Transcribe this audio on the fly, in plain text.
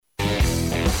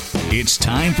It's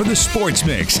time for the Sports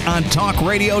Mix on Talk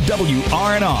Radio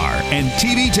WRNR and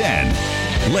TV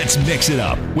 10. Let's mix it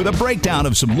up with a breakdown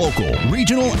of some local,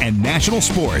 regional, and national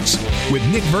sports with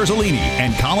Nick Verzolini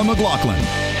and Colin McLaughlin.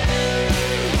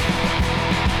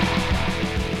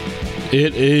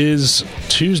 It is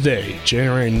Tuesday,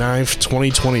 January 9th,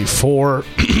 2024.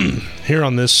 Here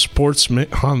on this Sports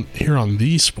Mix,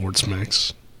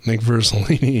 Nick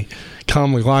Verzolini,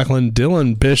 Colin McLaughlin,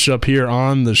 Dylan Bishop here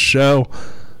on the show.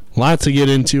 Lot to get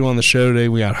into on the show today.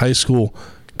 We got high school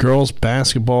girls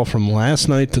basketball from last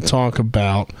night to talk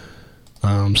about.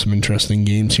 Some interesting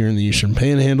games here in the Eastern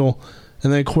Panhandle.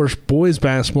 And then, of course, boys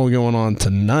basketball going on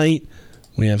tonight.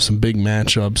 We have some big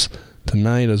matchups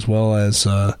tonight, as well as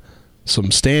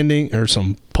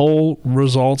some poll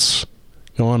results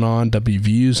going on.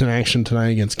 WVU's in action tonight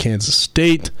against Kansas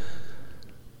State.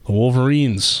 The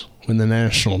Wolverines win the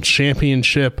national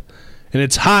championship. And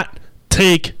it's Hot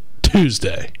Take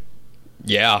Tuesday.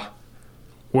 Yeah.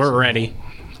 We're ready.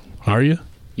 Are you?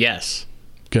 Yes.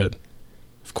 Good.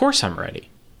 Of course I'm ready.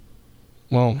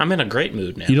 Well, I'm in a great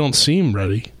mood now. You don't seem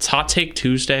ready. It's Hot Take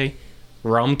Tuesday.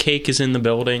 Rum Cake is in the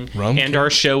building.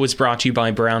 Our show is brought to you by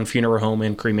Brown Funeral Home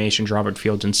and Cremation, Robert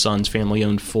Fields & Sons,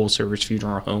 family-owned full-service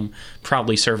funeral home,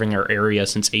 proudly serving our area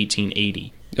since 1880.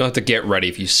 You don't have to get ready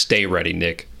if you stay ready,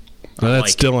 Nick.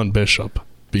 That's Dylan Bishop.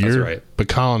 That's right. But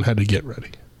Colin had to get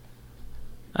ready.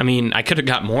 I mean, I could have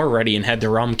got more ready and had the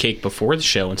rum cake before the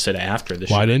show instead of after the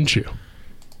show. Why didn't you?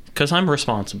 Because I'm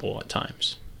responsible at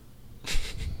times.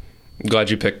 I'm glad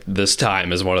you picked this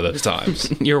time as one of those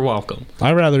times. You're welcome.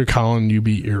 I'd rather, Colin, you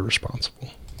be irresponsible.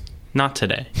 Not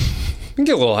today. We can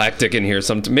get a little hectic in here.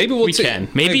 Maybe we can.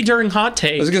 Maybe during Hot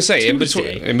Take. I was going to say,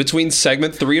 in between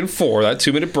segment 3 and 4, that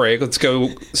 2-minute break, let's go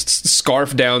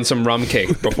scarf down some rum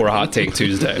cake before Hot Take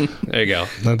Tuesday. There you go.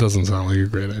 That doesn't sound like a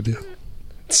great idea.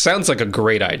 It sounds like a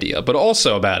great idea, but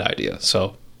also a bad idea.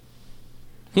 So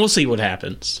we'll see what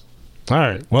happens. All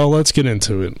right. Well, let's get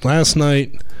into it. Last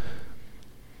night,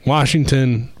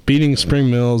 Washington beating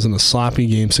Spring Mills in a sloppy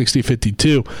game,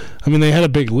 60-52. I mean, they had a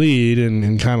big lead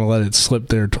and kind of let it slip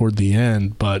there toward the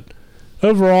end. But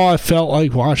overall, I felt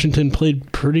like Washington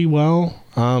played pretty well.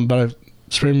 But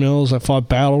Spring Mills, I thought,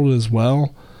 battled as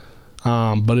well.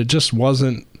 But it just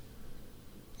wasn't,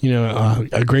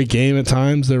 a great game at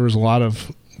times. There was a lot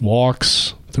of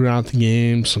walks throughout the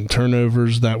game, some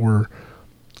turnovers that were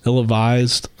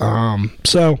ill-advised.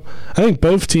 So I think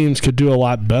both teams could do a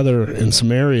lot better in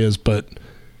some areas, but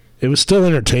it was still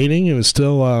entertaining. It was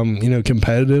still,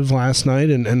 competitive last night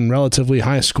and relatively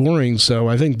high scoring. So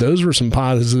I think those were some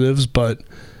positives, but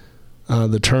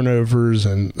the turnovers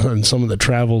and some of the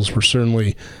travels were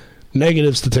certainly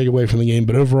negatives to take away from the game.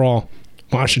 But overall,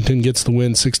 Washington gets the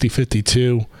win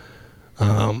 60-52.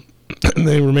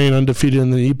 They remain undefeated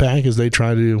in the EPAC as they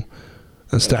try to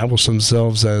establish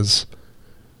themselves as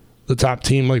the top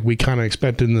team like we kind of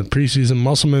expected in the preseason.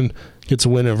 Musselman gets a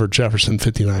win over Jefferson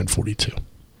 59-42.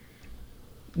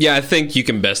 Yeah, I think you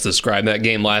can best describe that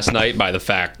game last night by the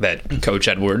fact that Coach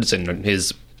Edwards, in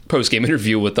his post-game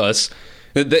interview with us,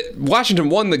 that Washington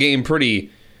won the game pretty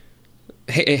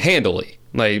handily,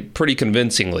 like pretty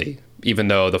convincingly, even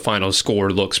though the final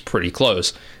score looks pretty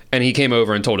close. And he came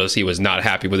over and told us he was not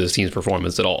happy with his team's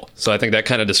performance at all. So I think that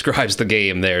kind of describes the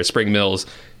game there. Spring Mills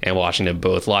and Washington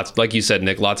both. Lots, like you said,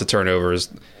 Nick, lots of turnovers.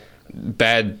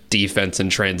 Bad defense and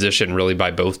transition really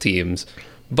by both teams.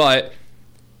 But,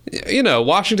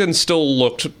 Washington still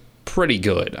looked pretty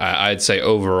good, I'd say,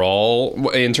 overall,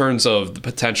 in terms of the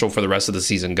potential for the rest of the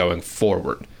season going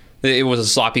forward. It was a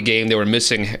sloppy game. They were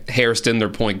missing Hairston, their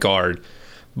point guard.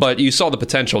 But you saw the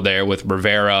potential there with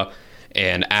Rivera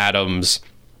and Adams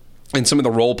and some of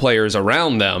the role players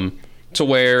around them to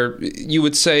where you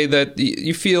would say that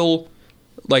you feel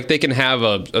like they can have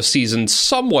a season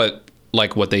somewhat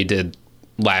like what they did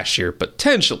last year,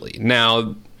 potentially.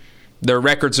 Now, their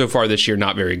record so far this year,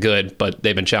 not very good, but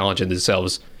they've been challenging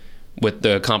themselves with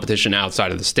the competition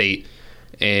outside of the state.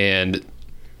 And,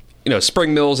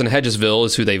 Spring Mills and Hedgesville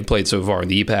is who they've played so far in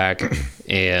the EPAC,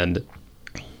 and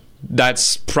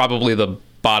that's probably the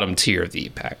bottom tier of the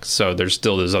EPAC. So there's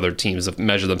still those other teams that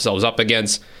measure themselves up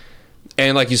against.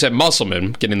 And like you said,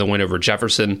 Musselman getting the win over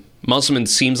Jefferson. Musselman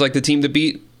seems like the team to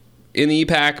beat in the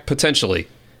EPAC, potentially.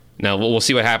 Now, we'll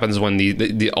see what happens when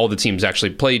all the teams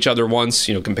actually play each other once,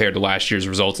 compared to last year's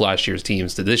results, last year's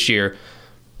teams to this year.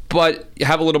 But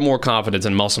have a little more confidence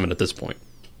in Musselman at this point.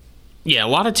 Yeah, a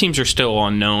lot of teams are still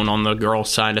unknown on the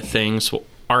girls' side of things.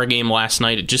 Our game last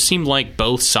night, it just seemed like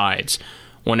both sides,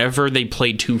 whenever they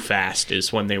played too fast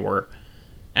is when they were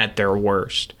at their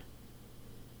worst.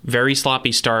 Very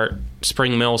sloppy start.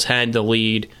 Spring Mills had the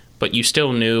lead, but you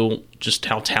still knew just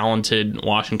how talented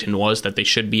Washington was, that they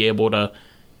should be able to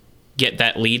get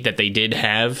that lead that they did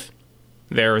have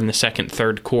there in the second,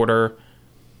 third quarter.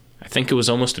 I think it was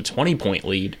almost a 20-point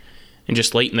lead. And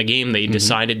just late in the game, they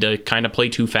decided to kind of play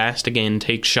too fast again,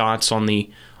 take shots on the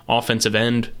offensive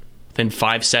end within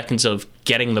 5 seconds of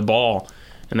getting the ball.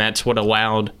 And that's what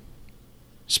allowed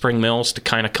Spring Mills to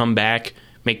kind of come back,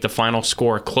 make the final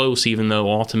score close, even though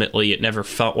ultimately it never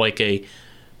felt like a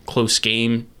close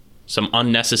game. Some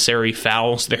unnecessary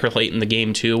fouls there late in the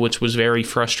game, too, which was very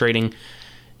frustrating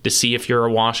to see if you're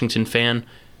a Washington fan.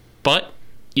 But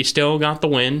you still got the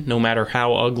win, no matter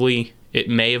how ugly it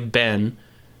may have been.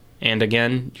 And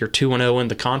again, you're 2-0 in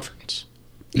the conference.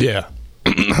 Yeah.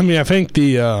 I mean, I think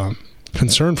the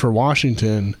concern for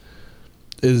Washington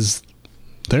is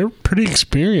they're pretty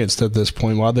experienced at this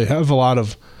point. While they have a lot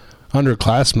of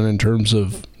underclassmen in terms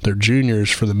of their juniors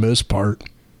for the most part,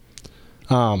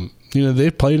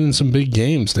 they've played in some big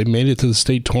games. They made it to the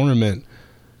state tournament.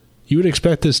 You would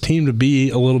expect this team to be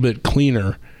a little bit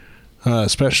cleaner,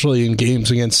 especially in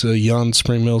games against a young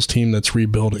Spring Mills team that's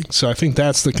rebuilding. So I think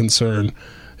that's the concern.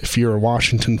 If you're a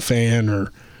Washington fan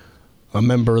or a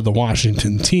member of the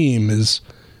Washington team, is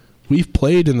we've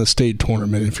played in the state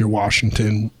tournament. If you're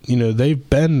Washington, they've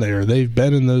been there. They've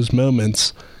been in those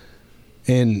moments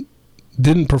and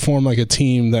didn't perform like a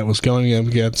team that was going up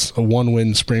against a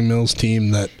one-win Spring Mills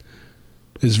team that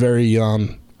is very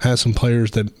young, has some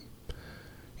players that,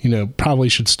 probably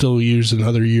should still use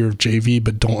another year of JV,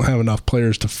 but don't have enough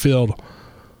players to fill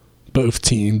both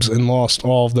teams, and lost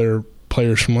all of their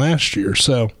players from last year.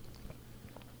 So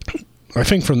I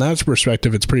think from that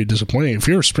perspective, it's pretty disappointing. If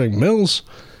you're a Spring Mills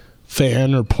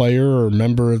fan or player or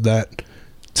member of that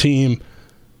team,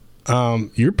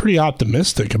 you're pretty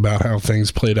optimistic about how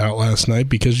things played out last night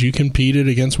because you competed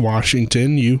against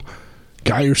Washington. You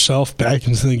got yourself back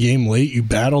into the game late. You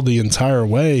battled the entire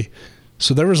way.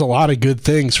 So there was a lot of good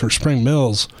things for Spring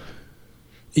Mills,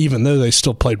 even though they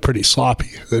still played pretty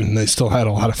sloppy and they still had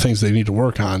a lot of things they need to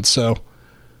work on. So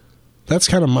that's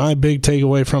kind of my big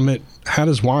takeaway from it. How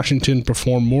does Washington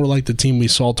perform more like the team we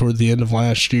saw toward the end of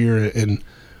last year and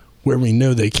where we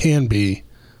know they can be,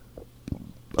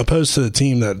 opposed to the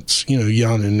team that's,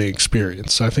 young and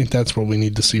inexperienced? So I think that's what we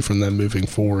need to see from them moving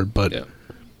forward. But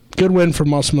Good win for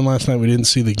Musselman last night. We didn't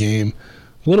see the game.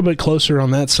 A little bit closer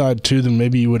on that side, too, than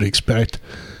maybe you would expect.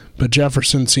 But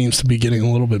Jefferson seems to be getting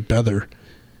a little bit better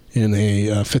in a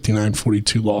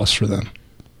 59-42 loss for them.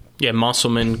 Yeah,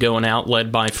 Musselman going out,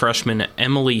 led by freshman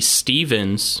Emily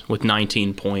Stevens with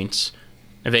 19 points.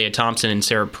 Avea Thompson and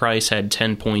Sarah Price had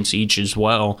 10 points each as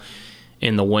well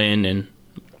in the win. And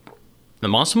the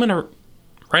Musselman are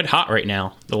red hot right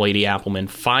now, the Lady Applemen.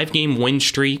 5-game win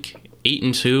streak,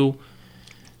 8-2.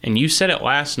 And you said it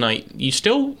last night. You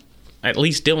still, at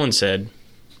least Dylan said,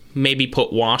 maybe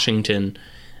put Washington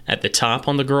at the top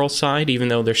on the girls' side, even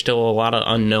though there's still a lot of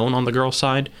unknown on the girls'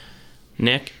 side.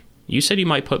 Nick, you said you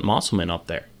might put Musselman up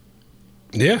there.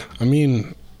 Yeah, I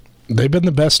mean, they've been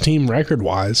the best team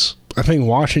record-wise. I think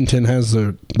Washington has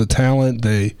the talent.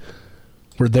 They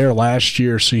were there last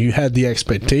year, so you had the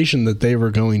expectation that they were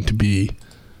going to be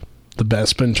the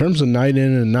best. But in terms of night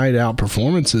in and night out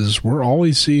performances, we're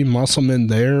always seeing Musselman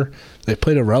there. They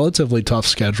played a relatively tough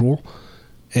schedule,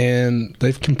 and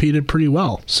they've competed pretty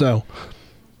well. So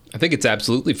I think it's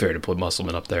absolutely fair to put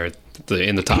Musselman up there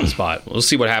in the top spot. We'll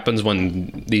see what happens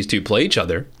when these two play each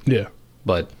other. Yeah.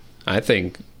 But I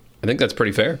think that's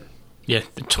pretty fair. Yeah,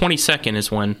 the 22nd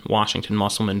is when Washington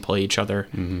Musselman play each other.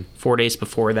 Mm-hmm. 4 days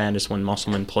before that is when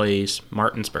Musselman plays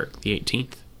Martinsburg, the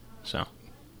 18th. So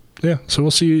yeah, so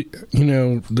we'll see.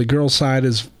 The girls' side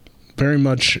is very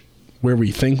much where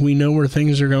we think we know where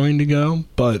things are going to go,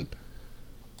 but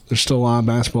there's still a lot of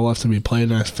basketball left to be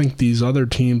played, and I think these other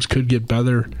teams could get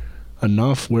better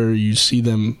enough where you see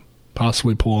them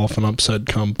possibly pull off an upset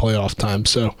come playoff time.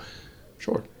 So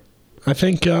sure, I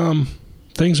think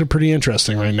things are pretty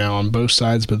interesting right now on both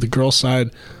sides, but the girls' side,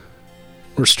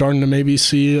 we're starting to maybe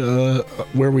see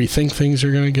where we think things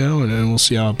are going to go, and we'll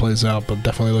see how it plays out, but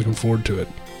definitely looking forward to it.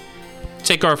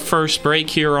 Take our first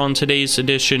break here on today's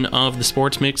edition of the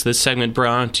Sports Mix. This segment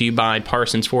brought to you by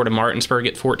Parsons Ford of Martinsburg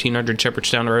at 1400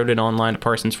 Shepherdstown Road and online at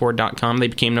parsonsford.com. They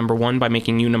became number one by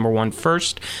making you number one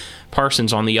first.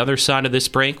 Parsons, on the other side of this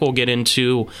break, we'll get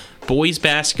into boys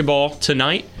basketball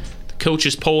tonight. The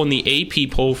coaches poll and the AP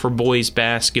poll for boys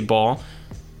basketball.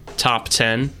 Top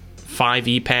 10. 5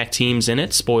 EPAC teams in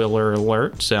it, spoiler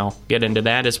alert, so get into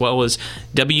that, as well as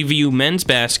WVU Men's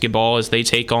Basketball as they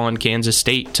take on Kansas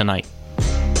State tonight.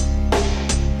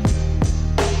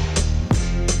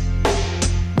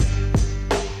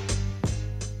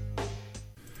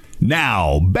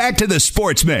 Now, back to the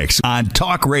Sports Mix on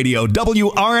Talk Radio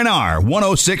WRNR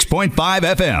 106.5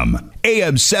 FM,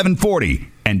 AM 740,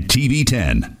 and TV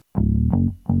 10.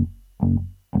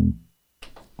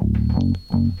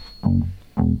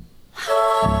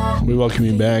 We welcome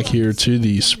you back here to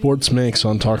the Sports Mix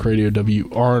on Talk Radio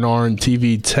WRNR and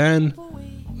TV 10.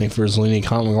 Nick Verzolini,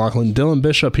 Colin McLaughlin, Dylan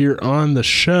Bishop here on the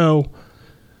show.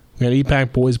 We got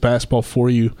EPAC boys basketball for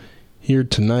you here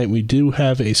tonight. We do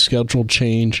have a scheduled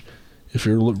change. If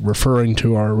you're referring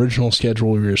to our original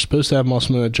schedule, we were supposed to have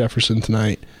Musselman at Jefferson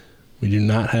tonight. We do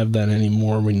not have that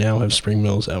anymore. We now have Spring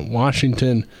Mills at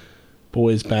Washington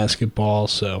boys basketball.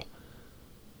 So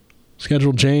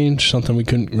schedule change, something we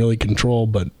couldn't really control,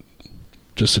 but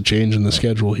just a change in the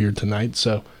schedule here tonight.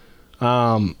 So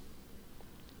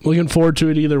looking forward to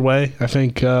it either way. I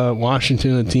think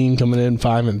Washington, a team coming in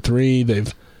 5-3,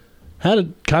 they've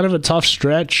had kind of a tough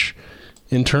stretch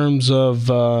in terms of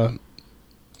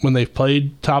when they've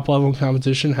played top-level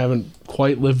competition, haven't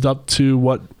quite lived up to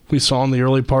what we saw in the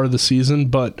early part of the season,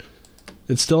 but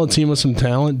it's still a team with some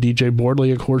talent. DJ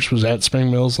Bordley, of course, was at Spring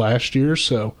Mills last year,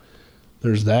 so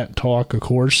there's that talk, of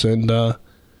course, and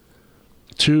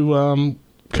two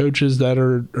coaches that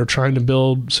are trying to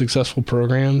build successful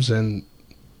programs, and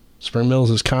Spring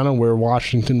Mills is kind of where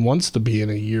Washington wants to be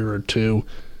in a year or two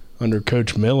under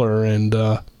Coach Miller, and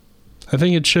I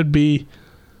think it should be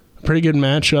a pretty good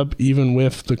matchup, even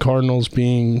with the Cardinals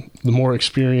being the more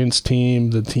experienced team,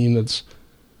 the team that's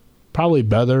probably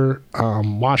better.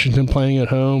 Washington playing at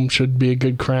home should be a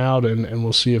good crowd, and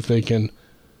we'll see if they can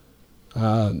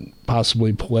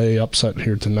possibly play upset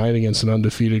here tonight against an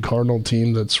undefeated Cardinal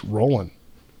team that's rolling.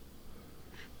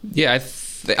 Yeah,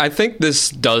 I think this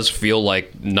does feel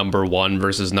like number 1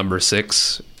 versus number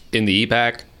 6 in the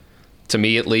EPAC, to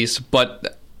me at least,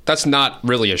 but that's not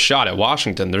really a shot at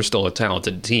Washington. They're still a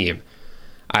talented team.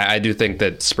 I do think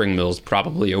that Spring Mills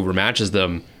probably overmatches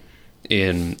them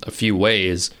in a few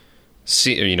ways,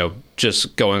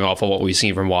 just going off of what we've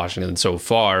seen from Washington so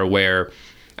far, where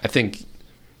I think,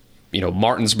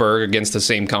 Martinsburg against the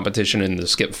same competition and the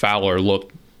Skip Fowler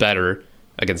looked better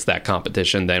against that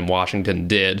competition than Washington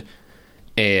did.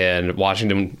 And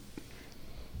Washington,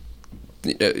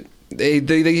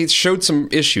 they showed some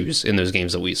issues in those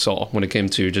games that we saw when it came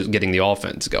to just getting the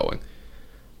offense going.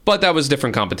 But that was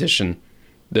different competition.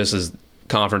 This is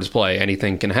conference play.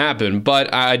 Anything can happen.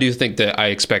 But I do think that I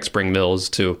expect Spring Mills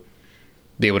to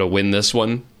be able to win this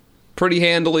one pretty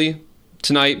handily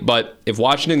tonight. But if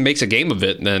Washington makes a game of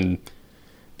it, then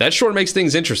that sure makes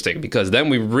things interesting, because then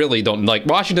we really don't,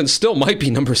 Washington still might be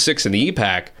number 6 in the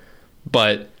EPAC,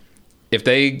 but if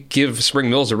they give Spring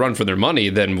Mills a run for their money,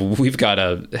 then we've got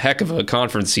a heck of a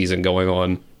conference season going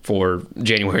on for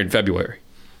January and February.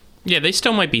 Yeah, they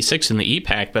still might be 6 in the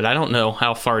EPAC, but I don't know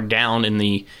how far down in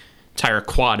the entire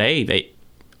Quad A they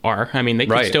are. I mean, they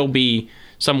could still be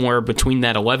somewhere between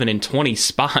that 11 and 20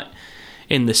 spot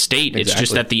in the state. Exactly. It's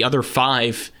just that the other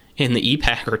 5 in the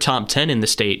EPAC are top 10 in the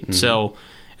state. Mm-hmm. So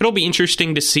it'll be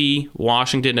interesting to see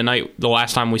Washington tonight. The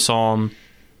last time we saw them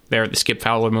there at the Skip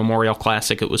Fowler Memorial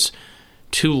Classic, it was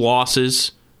 2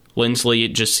 losses. Lindsley, it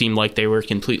just seemed like they were a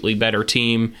completely better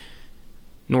team.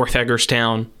 North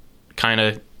Eggerstown kind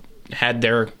of had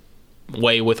their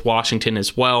way with Washington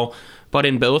as well. But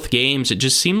in both games, it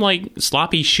just seemed like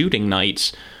sloppy shooting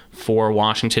nights for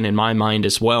Washington in my mind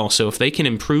as well. So if they can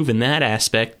improve in that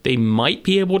aspect, they might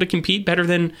be able to compete better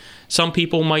than some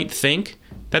people might think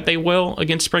that they will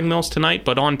against Spring Mills tonight.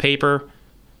 But on paper,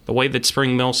 the way that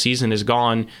Spring Mills season is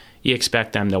gone, you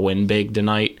expect them to win big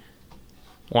tonight.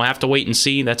 We'll have to wait and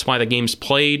see. That's why the game's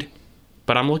played.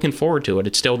 But I'm looking forward to it.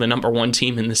 It's still the number 1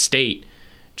 team in the state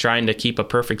trying to keep a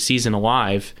perfect season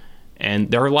alive.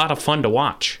 And they're a lot of fun to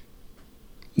watch.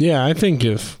 Yeah, I think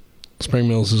if Spring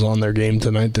Mills is on their game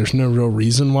tonight, there's no real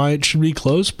reason why it should be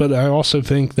close. But I also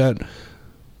think that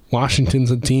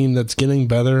Washington's a team that's getting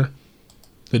better.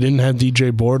 They didn't have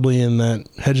DJ Bordley in that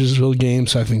Hedgesville game,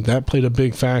 so I think that played a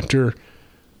big factor.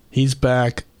 He's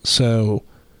back, so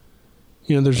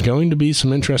there's going to be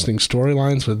some interesting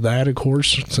storylines with that, of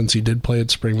course, since he did play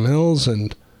at Spring Mills,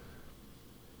 and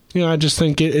I just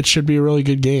think it should be a really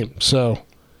good game. So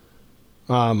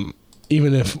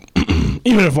even if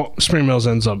Spring Mills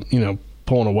ends up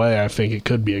pulling away, I think it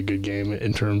could be a good game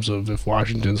in terms of if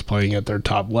Washington's playing at their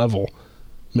top level,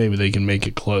 maybe they can make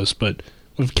it close. But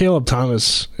with Caleb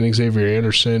Thomas and Xavier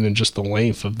Anderson and just the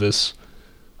length of this,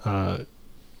 Lakai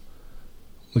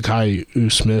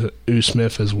U.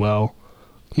 Smith as well,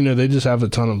 they just have a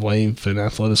ton of length and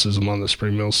athleticism on the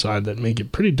Spring Mills side that make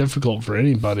it pretty difficult for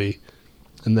anybody.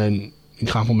 And then you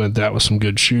complement that with some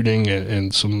good shooting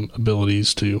and some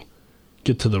abilities to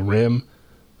get to the rim.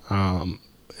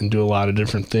 And do a lot of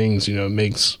different things, it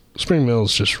makes Spring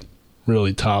Mills just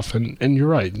really tough. And you're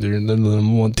right, they're the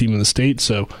number one team in the state,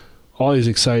 so always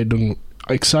exciting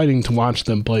to watch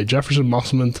them play. Jefferson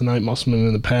Musselman tonight. Musselman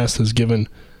in the past has given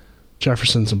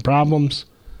Jefferson some problems.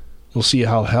 We'll see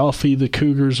how healthy the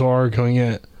Cougars are going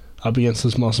up against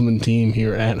this Musselman team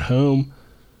here at home.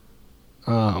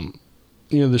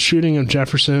 The shooting of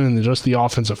Jefferson and just the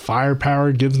offensive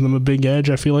firepower gives them a big edge,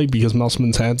 I feel like, because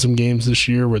Musselman's had some games this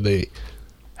year where they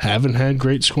haven't had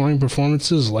great scoring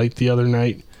performances, like the other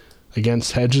night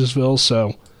against Hedgesville.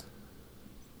 So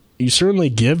you certainly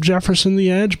give Jefferson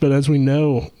the edge, but as we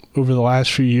know, over the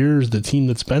last few years, the team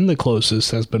that's been the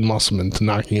closest has been Musselman to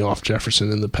knocking off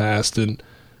Jefferson in the past, and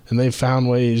they've found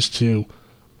ways to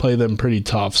play them pretty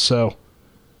tough. So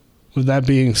with that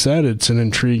being said, it's an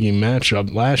intriguing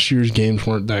matchup. Last year's games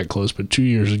weren't that close, but 2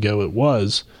 years ago it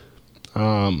was.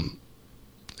 And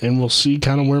we'll see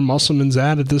kind of where Musselman's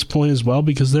at this point as well,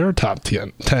 because they're a top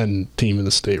 10 team in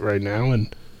the state right now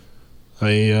and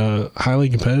a highly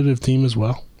competitive team as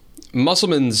well.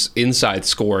 Musselman's inside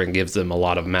scoring gives them a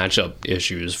lot of matchup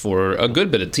issues for a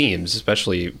good bit of teams,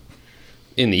 especially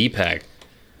in the EPAC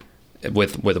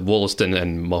with Wollaston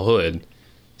and Mahood.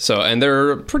 So, and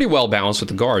they're pretty well balanced with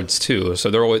the guards too.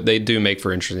 So they do make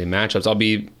for interesting matchups. I'll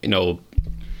be,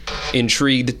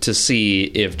 intrigued to see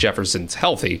if Jefferson's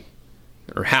healthy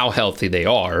or how healthy they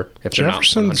are if they're not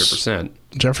 100%.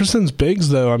 Jefferson's bigs,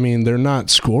 though, they're not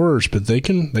scorers, but they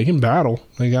can battle.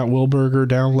 They got Wilberger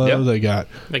down low. Yep. They got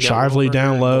Shively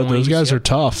down low. Those guys are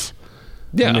tough.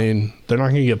 Yeah. They're not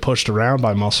going to get pushed around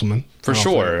by Musselman. For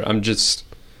sure. I'm just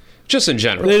in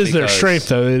general. It is their strength,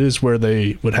 though. It is where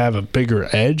they would have a bigger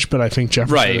edge, but I think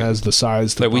Jefferson has the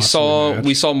size to we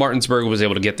saw Martinsburg was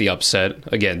able to get the upset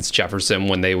against Jefferson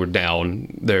when they were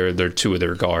down their two of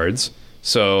their guards.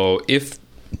 So if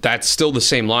that's still the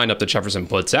same lineup that Jefferson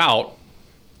puts out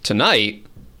tonight,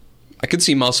 I could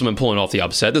see Musselman pulling off the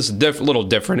upset. This is a little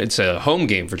different. It's a home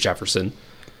game for Jefferson,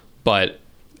 but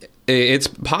it's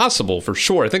possible for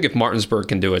sure. I think if Martinsburg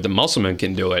can do it, then Musselman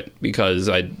can do it, because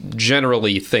I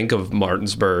generally think of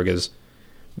Martinsburg as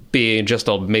being just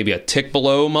maybe a tick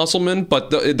below Musselman, but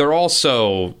they're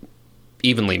also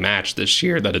evenly matched this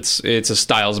year. That it's a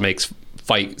styles makes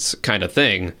fights kind of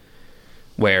thing,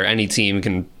 where any team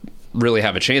can really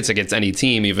have a chance against any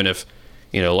team, even if,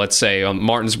 let's say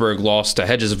Martinsburg lost to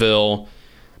Hedgesville,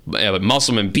 but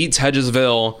Musselman beats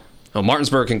Hedgesville.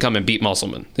 Martinsburg can come and beat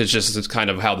Musselman. It's kind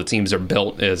of how the teams are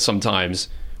built. It sometimes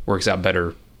works out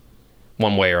better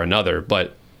one way or another.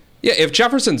 But yeah, if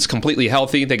Jefferson's completely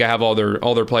healthy, they have all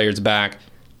their players back,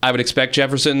 I would expect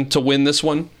Jefferson to win this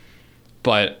one.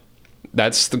 But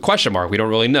that's the question mark. We don't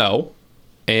really know.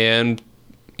 And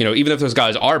even if those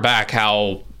guys are back,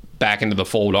 how back into the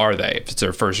fold are they? If it's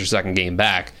their first or second game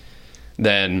back,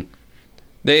 then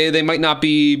they might not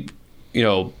be,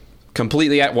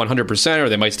 completely at 100%, or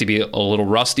they might still be a little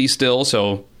rusty still,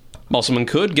 so Musselman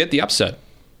could get the upset.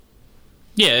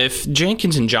 Yeah, if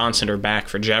Jenkins and Johnson are back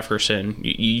for Jefferson,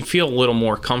 you feel a little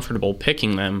more comfortable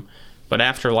picking them, but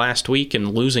after last week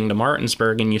and losing to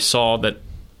Martinsburg, and you saw that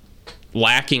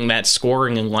lacking that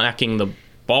scoring and lacking the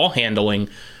ball handling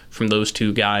from those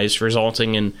two guys,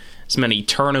 resulting in as many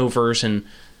turnovers and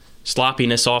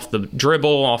sloppiness off the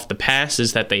dribble, off the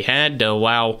passes that they had to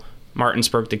allow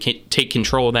Martinsburg to take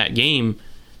control of that game,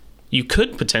 you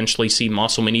could potentially see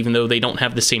Musselman, even though they don't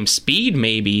have the same speed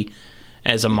maybe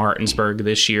as a Martinsburg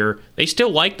this year. They still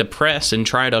like to press and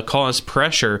try to cause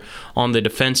pressure on the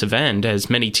defensive end, as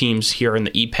many teams here in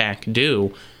the EPAC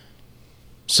do.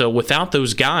 So without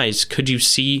those guys, could you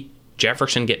see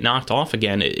Jefferson get knocked off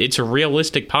again? It's a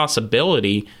realistic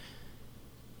possibility,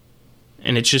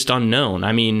 and it's just unknown.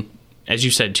 As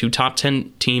you said, 2 top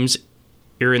 10 teams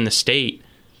here in the state.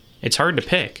 It's hard to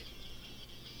pick.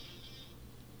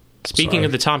 Speaking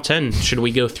of the top 10, should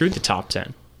we go through the top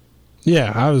 10?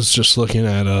 Yeah, I was just looking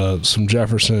at some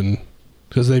Jefferson,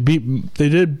 because they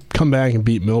did come back and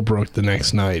beat Millbrook the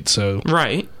next night. So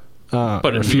right,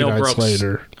 but a few nights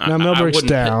later, now Millbrook's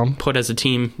down. Put as a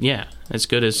team, as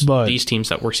good as these teams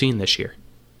that we're seeing this year.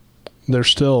 They're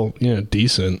still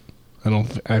decent.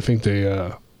 I think they.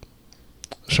 I'm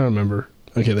trying to remember.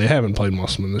 Okay, they haven't played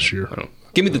Musselman this year.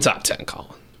 Give me the top 10,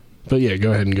 Colin. But yeah,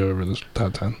 go ahead and go over the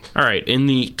top 10. All right, in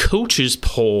the coaches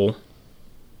poll,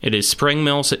 it is Spring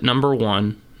Mills at number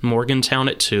 1, Morgantown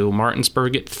at 2,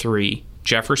 Martinsburg at 3,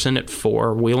 Jefferson at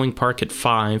 4, Wheeling Park at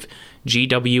 5,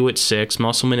 GW at 6,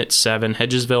 Musselman at 7,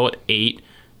 Hedgesville at 8,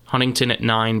 Huntington at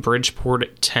 9, Bridgeport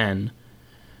at 10.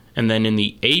 And then in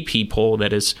the AP poll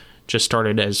that has just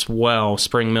started as well,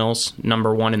 Spring Mills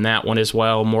number 1 in that one as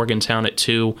well, Morgantown at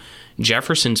 2,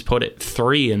 Jefferson's put at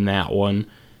 3 in that one,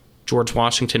 George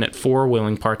Washington at 4,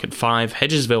 Wheeling Park at 5,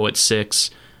 Hedgesville at 6,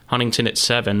 Huntington at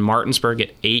 7, Martinsburg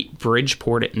at 8,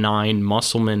 Bridgeport at 9,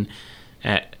 Musselman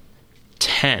at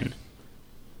 10.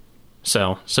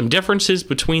 So, some differences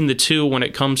between the two when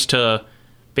it comes to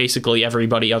basically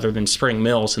everybody other than Spring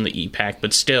Mills in the EPAC,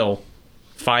 but still,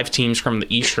 5 teams from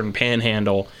the Eastern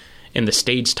Panhandle in the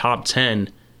state's top 10.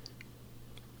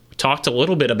 We talked a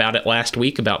little bit about it last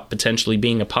week about potentially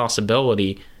being a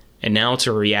possibility, and now it's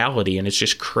a reality, and it's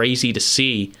just crazy to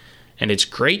see. And it's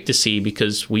great to see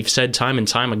because we've said time and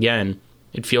time again,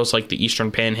 it feels like the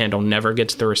Eastern Panhandle never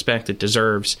gets the respect it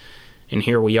deserves. And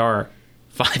here we are,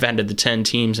 5 out of the 10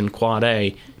 teams in Quad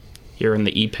A here in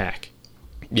the EPAC.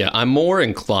 Yeah, I'm more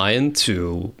inclined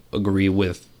to agree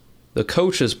with the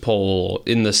coaches poll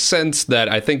in the sense that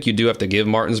I think you do have to give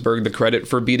Martinsburg the credit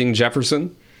for beating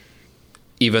Jefferson,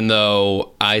 even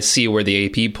though I see where the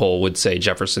AP poll would say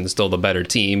Jefferson's still the better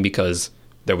team because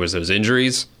there was those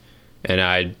injuries. And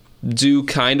I do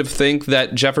kind of think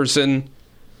that Jefferson,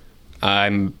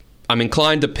 I'm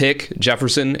inclined to pick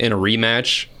Jefferson in a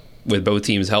rematch with both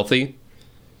teams healthy.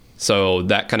 So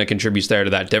that kind of contributes there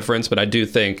to that difference. But I do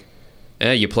think,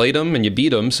 you played them and you beat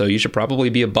them, so you should probably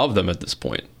be above them at this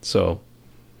point. So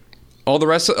all the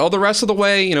rest of the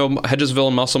way, Hedgesville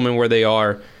and Musselman where they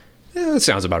are, that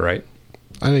sounds about right.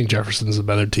 I think Jefferson's a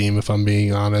better team, if I'm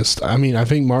being honest. I mean, I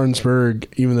think Martinsburg,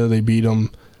 even though they beat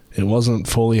them, it wasn't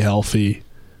fully healthy.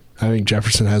 I think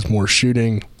Jefferson has more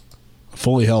shooting. A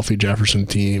fully healthy Jefferson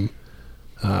team,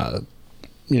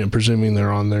 presuming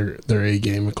they're on their A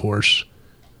game, of course.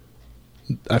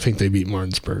 I think they beat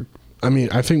Martinsburg. I mean,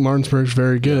 I think Martinsburg's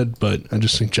very good, but I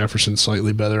just think Jefferson's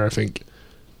slightly better. I think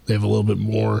they have a little bit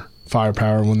more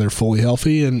firepower when they're fully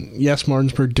healthy. And yes,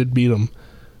 Martinsburg did beat them.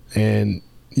 And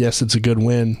yes, it's a good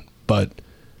win, but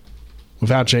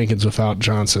without Jenkins, without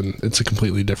Johnson, it's a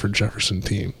completely different Jefferson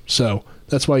team. So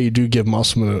that's why you do give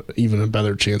Musselman even a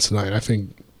better chance tonight, I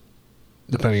think,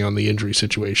 depending on the injury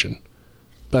situation.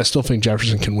 But I still think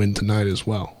Jefferson can win tonight as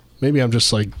well. Maybe I'm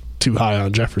just too high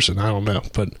on Jefferson. I don't know,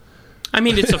 but I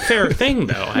mean, it's a fair thing,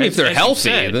 though. If they're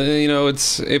healthy,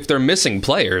 it's if they're missing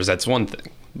players, that's one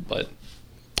thing. But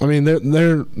I mean,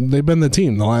 they've been the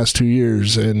team the last 2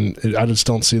 years, and I just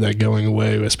don't see that going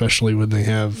away, especially when they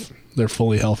have their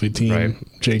fully healthy team.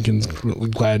 Right. Jenkins,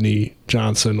 Gladney,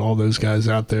 Johnson, all those guys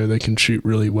out there. They can shoot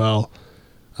really well,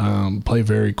 play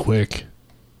very quick,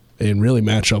 and really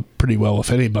match up pretty well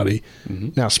with anybody.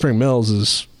 Mm-hmm. Now, Spring Mills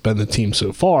has been the team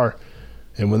so far,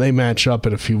 and when they match up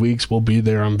in a few weeks, we'll be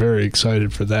there. I'm very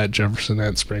excited for that, Jefferson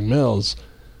at Spring Mills.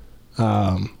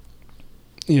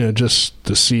 Just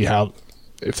to see how,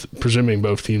 if presuming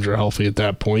both teams are healthy at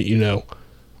that point,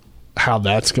 how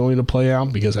that's going to play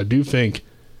out. Because I do think,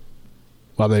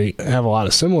 while they have a lot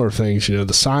of similar things,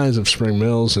 the size of Spring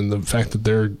Mills and the fact that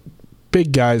their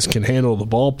big guys can handle the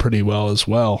ball pretty well as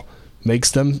well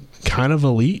makes them kind of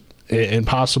elite and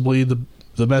possibly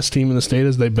the best team in the state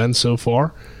as they've been so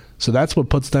far. So that's what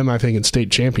puts them, I think, in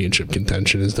state championship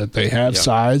contention, is that they have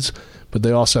size, but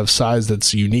they also have size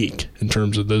that's unique in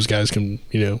terms of those guys can,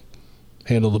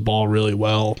 handle the ball really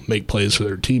well, make plays for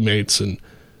their teammates, and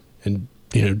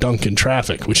dunk in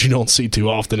traffic, which you don't see too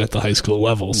often at the high school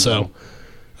level. So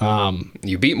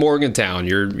you beat Morgantown,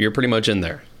 you're pretty much in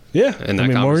there. Yeah,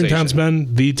 Morgantown's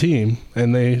been the team,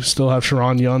 and they still have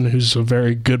Sharon Young, who's a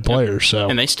very good player. So,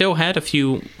 and they still had a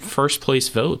few first-place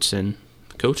votes in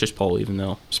the coaches' poll, even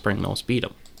though Spring Mills beat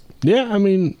them. Yeah, I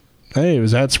mean, hey, it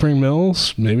was at Spring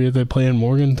Mills. Maybe if they play in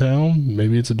Morgantown,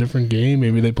 maybe it's a different game.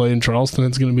 Maybe they play in Charleston,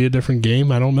 it's going to be a different game.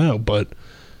 I don't know, but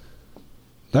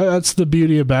that's the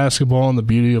beauty of basketball and the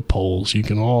beauty of polls. You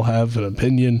can all have an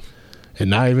opinion and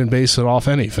not even base it off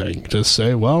anything. Just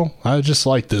say, well, I just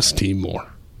like this team more.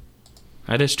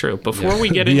 That is true. Before we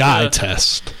get into the eye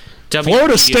test,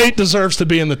 Florida State deserves to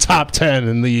be in the top 10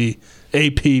 in the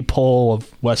AP poll of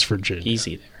West Virginia.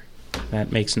 Easy there.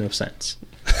 That makes no sense.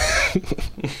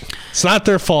 It's not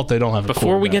their fault they don't have a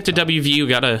Before we get to WVU,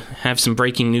 got to have some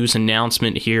breaking news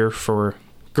announcement here for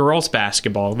girls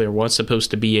basketball. There was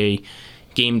supposed to be a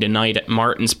game tonight at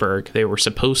Martinsburg. They were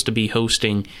supposed to be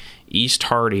hosting East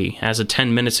Hardy. As of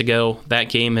 10 minutes ago, that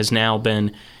game has now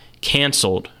been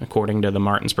canceled, according to the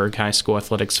Martinsburg High School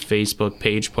Athletics Facebook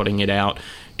page putting it out,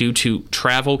 due to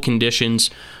travel conditions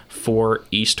for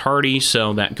East Hardy.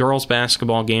 So that girls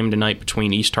basketball game tonight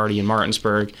between East Hardy and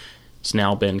Martinsburg has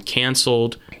now been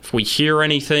canceled. If we hear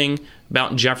anything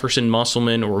about Jefferson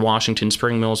Musselman or Washington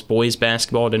Spring Mills boys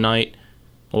basketball tonight,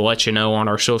 we'll let you know on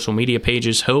our social media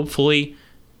pages. Hopefully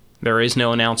there is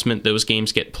no announcement those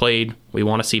games get played. We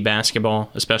want to see basketball,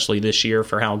 especially this year,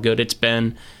 for how good it's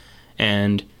been.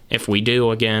 And if we do,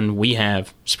 again, we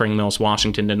have Spring Mills,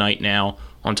 Washington tonight now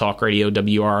on Talk Radio,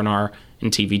 WRNR,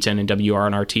 and TV10 and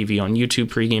WRNR TV on YouTube.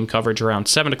 Pregame coverage around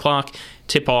 7 o'clock.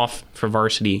 Tip-off for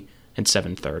varsity at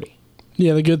 7:30.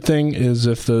 Yeah, the good thing is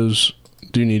if those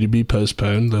do need to be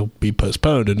postponed, they'll be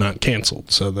postponed and not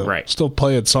canceled. So they'll still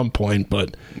play at some point.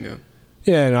 But,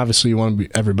 yeah, and obviously you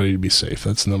want everybody to be safe.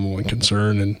 That's the number one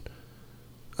concern.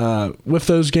 And with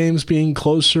those games being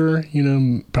closer,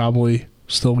 probably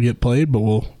still get played, but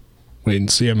we'll wait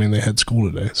and see. I mean, they had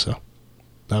school today, so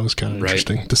that was kind of an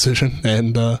interesting decision.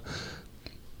 And,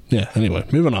 anyway,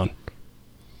 moving on.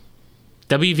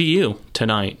 WVU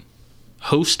tonight,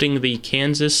 hosting the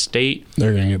Kansas State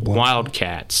They're gonna get blown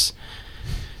Wildcats.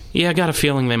 Yeah, I got a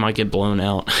feeling they might get blown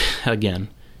out again.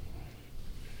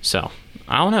 So,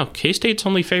 I don't know. K-State's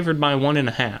only favored by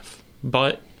 1.5,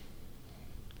 but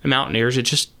the Mountaineers,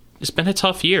 it's been a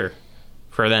tough year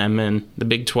for them, and the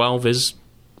Big 12 is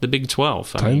the Big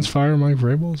 12. Titans fire Mike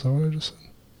Vrabel? Is that what I just said?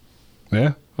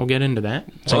 Yeah. We'll get into that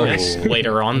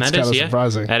later on. That's kind of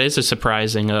surprising. That is a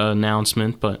surprising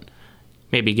announcement, but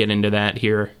maybe get into that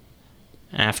here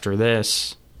after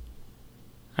this.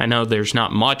 I know there's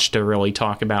not much to really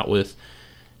talk about with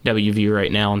WVU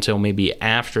right now until maybe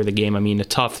after the game. I mean, a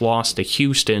tough loss to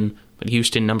Houston, but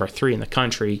Houston number 3 in the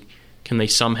country. Can they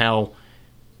somehow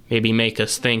maybe make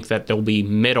us think that they'll be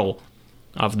middle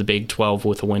of the Big 12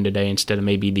 with a win today instead of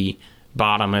maybe the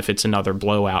bottom if it's another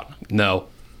blowout? No.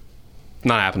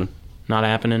 Not happening. Not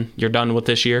happening? You're done with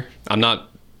this year? I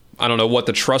don't know what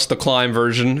the Trust the Climb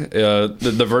version,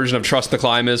 the version of Trust the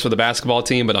Climb is for the basketball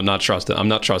team, but I'm not trusting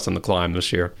the Climb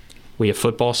this year. We have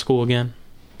football school again?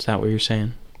 Is that what you're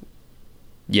saying?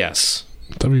 Yes.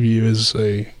 WVU is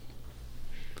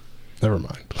never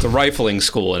mind. It's a rifling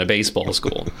school and a baseball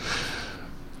school.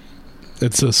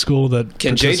 It's a school that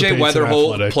can JJ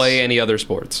Weatherholt play any other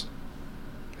sports?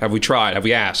 Have we tried? Have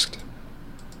we asked?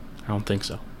 I don't think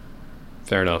so.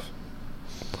 Fair enough.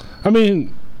 I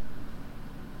mean,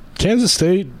 Kansas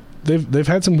State, they've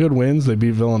had some good wins. They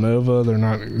beat Villanova. They're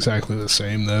not exactly the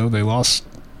same, though. They lost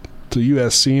to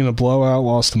USC in a blowout,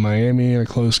 lost to Miami in a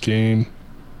close game,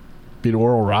 beat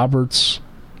Oral Roberts,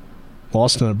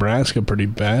 lost to Nebraska pretty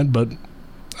bad, but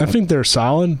I think they're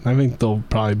solid. I think they'll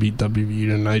probably beat WVU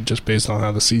tonight just based on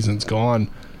how the season's gone.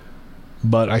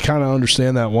 But I kind of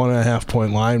understand that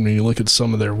 1.5-point line when you look at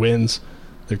some of their wins.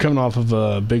 They're coming off of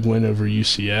a big win over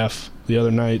UCF the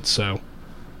other night, so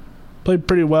played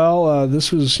pretty well.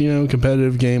 This was, a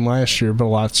competitive game last year, but a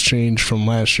lot's changed from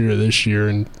last year to this year,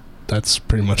 and that's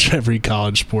pretty much every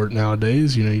college sport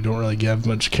nowadays. You don't really have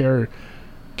much carryover.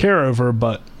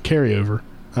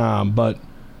 But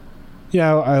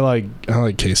yeah, I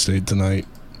like K-State tonight,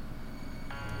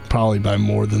 probably by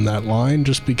more than that line,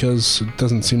 just because it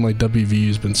doesn't seem like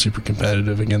WVU's been super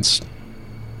competitive against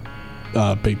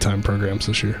big-time programs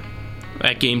this year.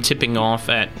 That game tipping off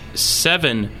at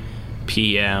 7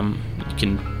 p.m. You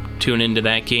can tune into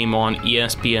that game on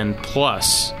ESPN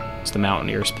Plus as the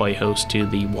Mountaineers play host to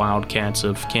the Wildcats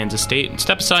of Kansas State.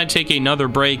 Step aside, take another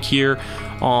break here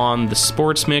on the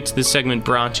Sports Mix. This segment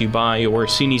brought to you by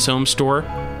Orsini's Home Store.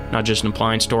 Not just an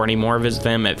appliance store anymore. Visit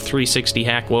them at 360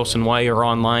 Hack Wilson Way or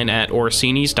online at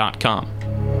orsinis.com.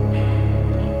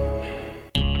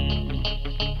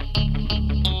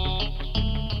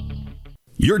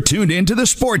 You're tuned in to the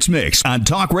Sports Mix on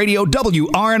Talk Radio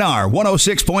WRNR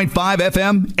 106.5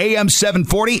 FM, AM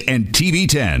 740, and TV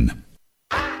 10.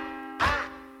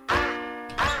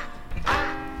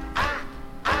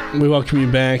 We welcome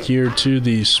you back here to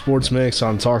the Sports Mix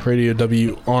on Talk Radio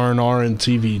WRNR and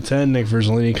TV 10. Nick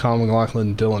Verzolini, Colin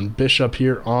McLaughlin, Dylan Bishop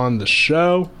here on the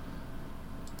show.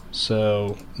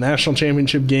 So, national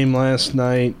championship game last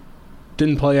night.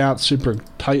 Didn't play out super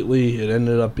tightly. It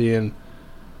ended up being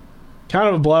kind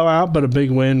of a blowout, but a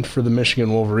big win for the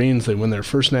Michigan Wolverines. They win their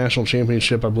first national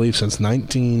championship, I believe, since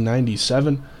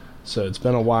 1997. So it's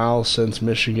been a while since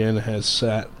Michigan has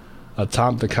sat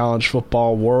atop the college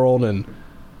football world, and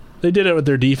they did it with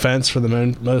their defense for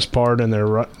the most part and their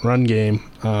run game.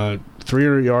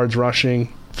 300 yards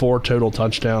rushing, 4 total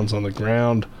touchdowns on the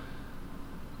ground.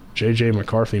 J.J.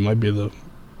 McCarthy might be the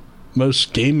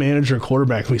most game manager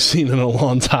quarterback we've seen in a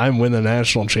long time win the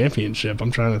national championship.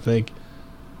 I'm trying to think.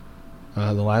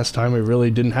 The last time we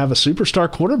really didn't have a superstar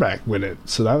quarterback win it,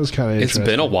 so that was kind of interesting. It's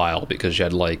been a while because you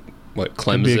had Clemson.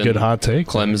 Could be a good hot take.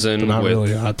 Clemson, but not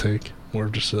really a hot take. More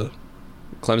just a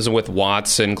Clemson with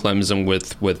Watson, Clemson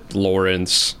with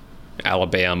Lawrence,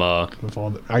 Alabama. With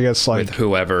all with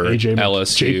whoever,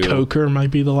 LSU. Jake Coker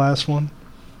might be the last one.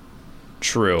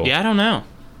 True. Yeah, I don't know.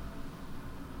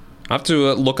 I have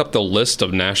to look up the list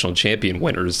of national champion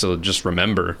winners to just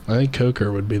remember. I think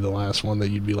Coker would be the last one that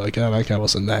you'd be like, oh, that guy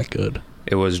wasn't that good.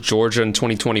 It was Georgia in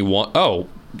 2021. Oh,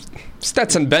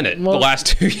 Stetson Bennett the last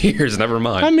 2 years. Never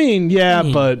mind. I mean,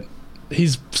 but he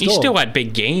still had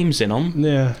big games in him.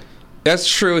 Yeah. That's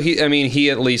true. He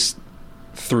at least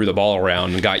threw the ball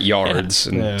around and got yards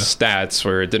and stats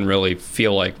where it didn't really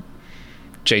feel like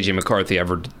J.J. McCarthy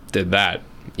ever did that.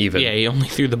 Even. Yeah, he only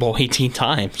threw the ball 18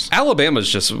 times. Alabama's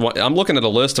just... I'm looking at a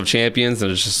list of champions,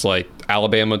 and it's just like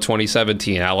Alabama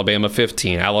 2017, Alabama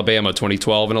 15, Alabama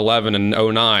 2012 and 11 and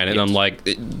 09, and I'm like,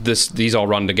 these all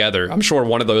run together. I'm sure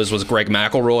one of those was Greg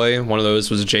McElroy, one of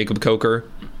those was Jacob Coker.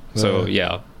 So,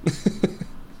 yeah.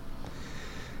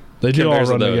 They do all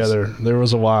run together. There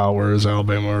was a while where it was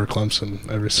Alabama or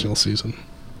Clemson every single season,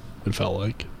 it felt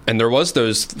like. And there was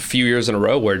those few years in a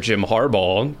row where Jim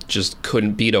Harbaugh just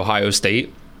couldn't beat Ohio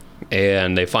State,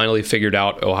 and they finally figured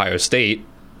out Ohio State.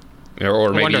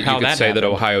 Or maybe you could say that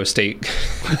Ohio State...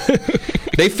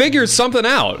 they figured something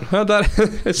out.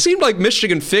 It seemed like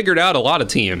Michigan figured out a lot of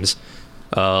teams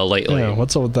lately. Yeah,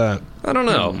 what's up with that? I don't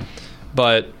know.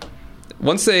 But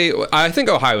once I think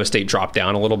Ohio State dropped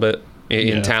down a little bit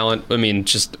in talent. I mean,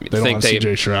 just they don't have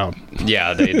CJ Stroud.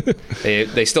 Yeah,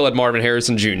 they still had Marvin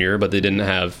Harrison Jr., but they didn't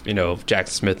have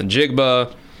Jackson Smith and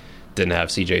Jigba. Didn't have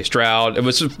CJ Stroud. It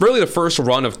was really the first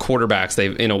run of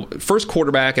quarterbacks. First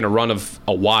quarterback in a run of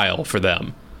a while for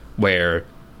them, where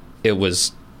it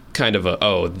was kind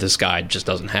of this guy just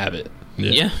doesn't have it.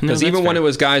 Yeah, because even when it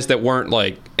was guys that weren't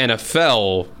like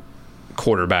NFL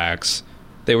quarterbacks,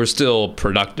 they were still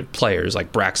productive players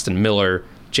like Braxton Miller,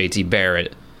 JT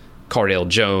Barrett, Cardale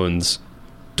Jones,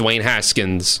 Dwayne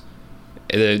Haskins.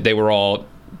 They were all,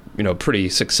 pretty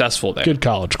successful there. Good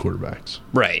college quarterbacks.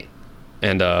 Right.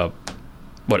 And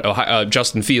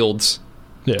Justin Fields,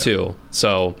 too.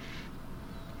 So,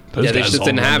 they just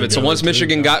didn't have it. So once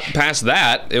Michigan got past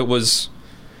that, it was,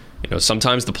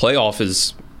 sometimes the playoff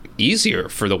is easier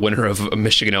for the winner of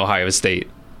Michigan Ohio State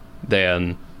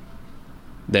than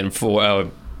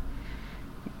for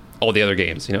all the other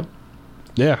games.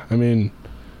 Yeah, I mean,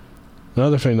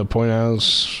 another thing to point out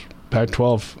is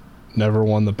Pac-12 never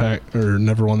won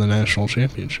the national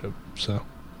championship. So.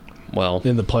 Well,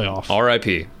 in the playoff.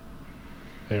 R.I.P.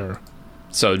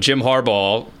 So Jim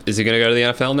Harbaugh, is he going to go to the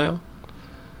NFL now?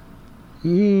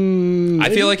 I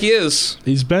feel like he is.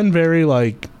 He's been very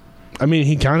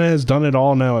he kind of has done it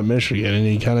all now at Michigan, and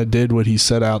he kind of did what he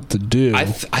set out to do. I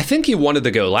think he wanted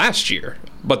to go last year,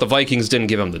 but the Vikings didn't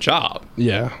give him the job.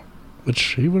 Yeah, which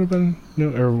he would have been,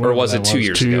 or was it 2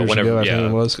 years ago? Whenever, I think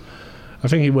it was. I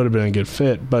think he would have been a good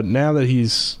fit, but now that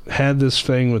he's had this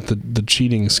thing with the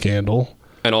cheating scandal.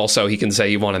 And also, he can say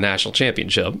he won a national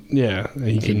championship. Yeah.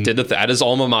 He did it at his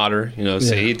alma mater.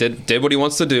 Say he did what he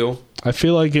wants to do. I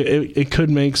feel like it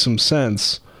could make some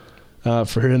sense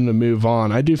for him to move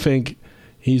on. I do think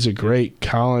he's a great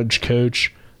college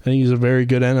coach. I think he's a very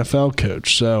good NFL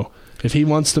coach. So if he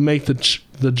wants to make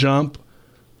the jump,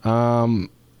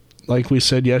 like we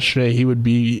said yesterday, he would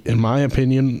be, in my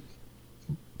opinion,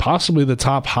 possibly the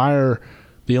top hire.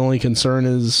 The only concern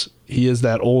is he is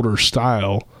that older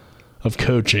style of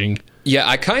coaching. Yeah,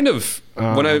 I kind of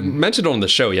when I mentioned on the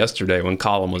show yesterday when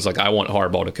Colin was like, I want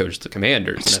Harbaugh to coach the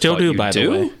Commanders. Still do, by the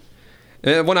way.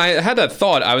 And when I had that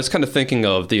thought, I was kind of thinking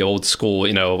of the old school,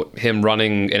 him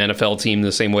running an NFL team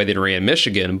the same way they ran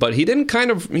Michigan, but he didn't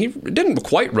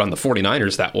quite run the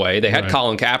 49ers that way. They had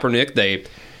Colin Kaepernick, they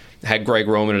had Greg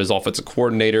Roman as offensive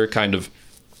coordinator, kind of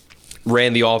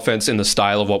ran the offense in the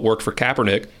style of what worked for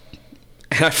Kaepernick.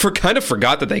 And I kind of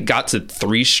forgot that they got to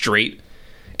 3 straight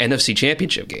NFC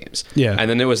championship games. Yeah. And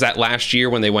then there was that last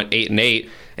year when they went 8-8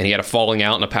 and he had a falling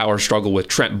out and a power struggle with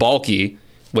Trent Baalke,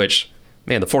 which,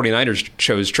 man, the 49ers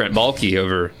chose Trent Baalke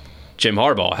over Jim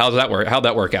Harbaugh. How'd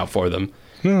that work out for them?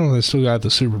 No, they still got the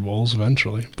Super Bowls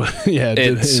eventually, but yeah,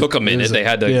 it took a minute. They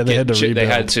had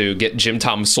to get Jim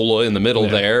Tomsula in the middle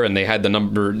there, and they had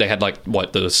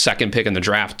the second pick in the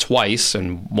draft twice,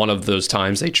 and one of those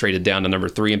times they traded down to number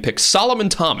 3 and picked Solomon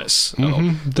Thomas.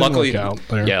 Luckily,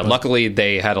 luckily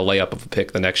they had a layup of a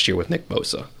pick the next year with Nick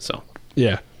Bosa. So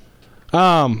yeah.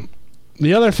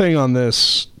 The other thing on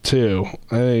this too,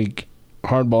 I think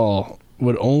Harbaugh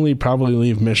would only probably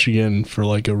leave Michigan for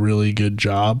a really good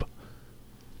job.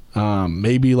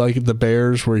 Maybe like the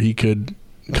Bears, where he could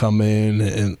come in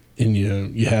and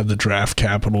you have the draft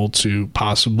capital to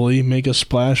possibly make a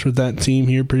splash with that team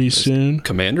here pretty soon.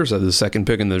 Commanders have the second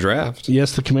pick in the draft.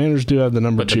 Yes, the Commanders do have the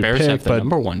number 2 pick. But the Bears have the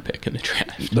number 1 pick in the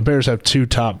draft. The Bears have 2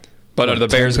 top But are the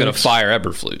Bears going to fire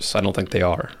Eberflus? I don't think they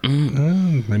are. They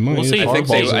might. We'll see.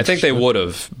 I think they would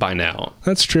have by now.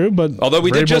 That's true, but although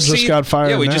we did just got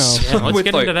fired. Let's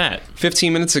get into that.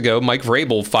 15 minutes ago, Mike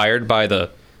Vrabel fired by the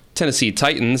Tennessee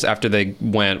Titans after they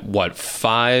went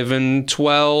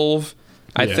 5-12.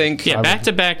 I think. Yeah,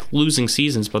 back-to-back losing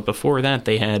seasons, but before that,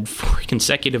 they had 4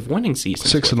 consecutive winning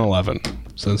seasons. 6-11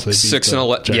 since they beat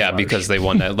 6-11. Yeah, because they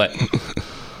won that.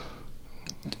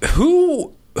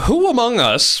 Who among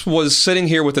us was sitting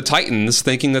here with the Titans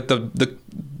thinking that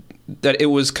that it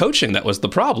was coaching that was the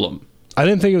problem? I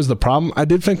didn't think it was the problem. I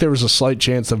did think there was a slight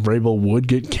chance that Vrabel would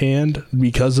get canned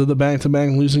because of the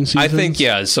back-to-back losing seasons. I think,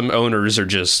 some owners are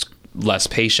just less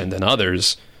patient than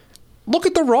others. Look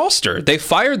at the roster. They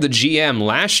fired the GM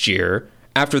last year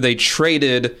after they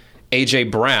traded A.J.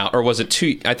 Brown, or was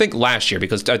it I think last year,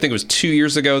 because I think it was 2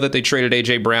 years ago that they traded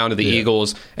A.J. Brown to the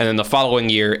Eagles, and then the following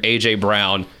year, A.J.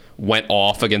 Brown went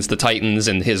off against the Titans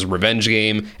in his revenge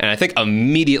game, and I think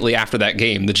immediately after that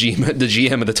game, the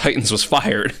GM of the Titans was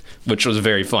fired, which was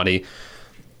very funny.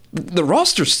 The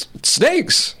roster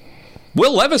stinks.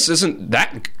 Will Levis isn't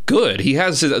that good. He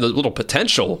has a little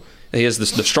potential. He has the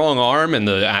strong arm and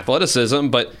the athleticism,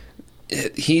 but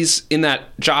he's in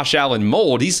that Josh Allen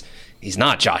mold. He's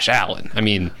not Josh Allen. I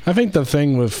mean, I think the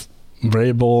thing with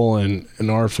Vrabel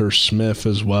and Arthur Smith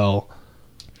as well,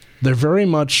 they're very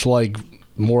much like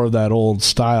more of that old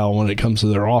style when it comes to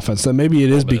their offense. That maybe it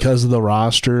is because of the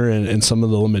roster and some of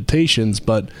the limitations,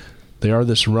 but they are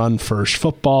this run-first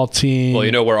football team. Well,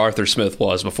 you know where Arthur Smith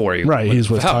was before he he's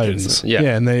with Titans. Yeah,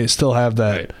 and they still have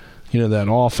that, that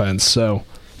offense. So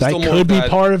that could be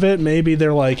part of it. Maybe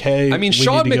they're like, hey, we need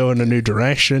to go in a new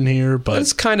direction here. But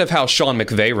that's kind of how Sean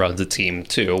McVay runs the team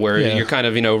too, where you're kind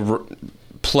of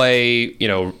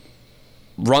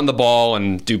run the ball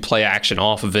and do play action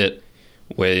off of it.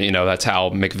 That's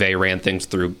how McVay ran things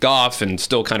through Goff, and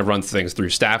still kind of runs things through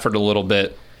Stafford a little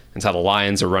bit. That's how the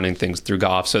Lions are running things through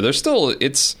Goff. So they're still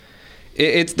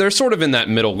they're sort of in that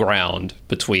middle ground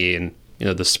between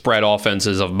the spread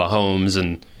offenses of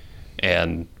Mahomes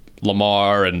and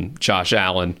Lamar and Josh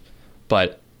Allen.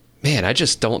 But man, I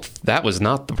just don't. That was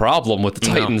not the problem with the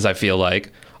Titans. I feel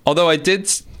like, although I did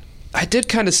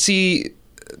kind of see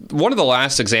one of the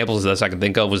last examples of this I can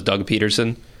think of was Doug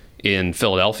Peterson in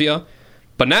Philadelphia.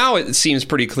 But now it seems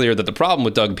pretty clear that the problem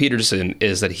with Doug Peterson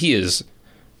is that he is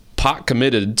pot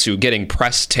committed to getting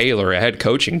Press Taylor a head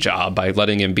coaching job by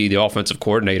letting him be the offensive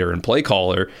coordinator and play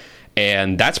caller.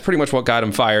 And that's pretty much what got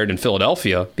him fired in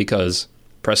Philadelphia, because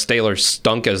Press Taylor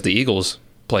stunk as the Eagles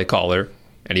play caller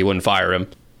and he wouldn't fire him.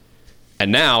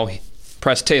 And now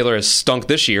Press Taylor has stunk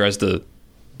this year as the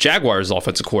Jaguars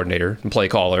offensive coordinator and play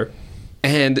caller.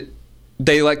 And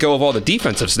they let go of all the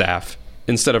defensive staff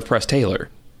instead of Press Taylor.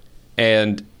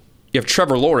 And you have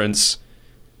Trevor Lawrence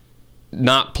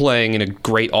not playing in a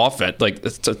great offense, like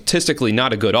statistically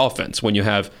not a good offense, when you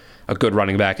have a good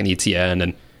running back in ETN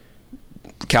and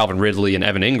Calvin Ridley and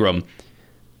Evan Ingram.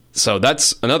 So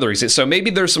that's another example. So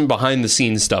maybe there's some behind the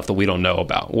scenes stuff that we don't know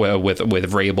about with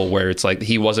Vrabel, where it's like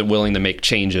he wasn't willing to make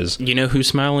changes. You know who's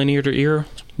smiling ear to ear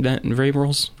that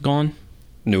Vrabel's gone?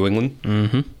 New England.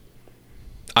 Mm-hmm.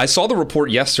 I saw the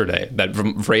report yesterday that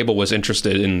Vrabel was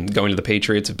interested in going to the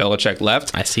Patriots if Belichick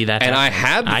left. I see that and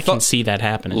happening. I can see that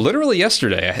happening. Literally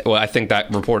yesterday, I think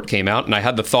that report came out, and I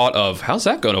had the thought of, how's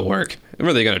that going to work?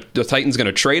 Are they the Titans going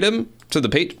to trade him to the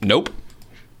Patriots? Nope.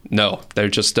 No, they're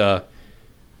just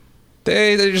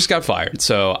they just got fired.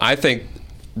 So I think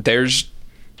there's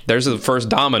the first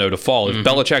domino to fall. If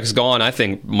Belichick's gone, I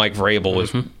think Mike Vrabel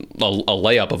is a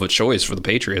layup of a choice for the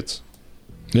Patriots.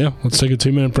 Yeah, let's take a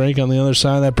 2-minute break. On the other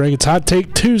side of that break, it's Hot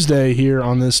Take Tuesday here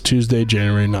on this Tuesday,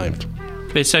 January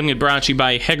 9th. This segment brought to you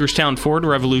by Hagerstown Ford,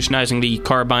 revolutionizing the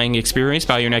car buying experience.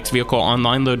 Buy your next vehicle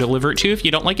online, they'll deliver it to you. If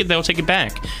you don't like it, they'll take it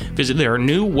back. Visit their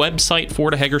new website,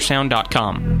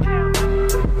 FordHagerstown.com.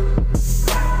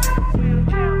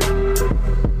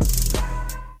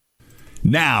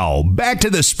 Now, back to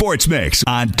the Sports Mix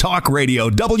on Talk Radio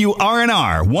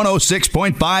WRNR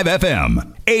 106.5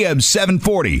 FM, AM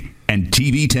 740, and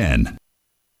TV 10.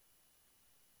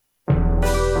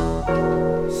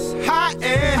 Hot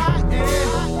and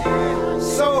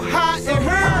so hot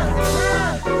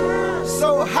and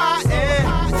so hot and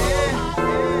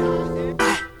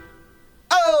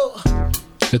oh.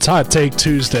 It's Hot Take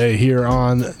Tuesday here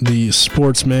on the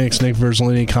Sports Mix. Nick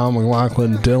Verzolini, Colin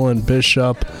McLaughlin, Dylan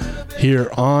Bishop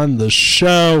here on the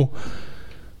show.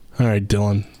 All right,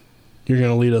 Dylan, you're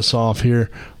going to lead us off here.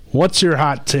 What's your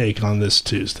hot take on this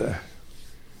Tuesday?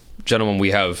 Gentlemen,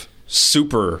 we have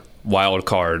super wild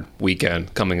card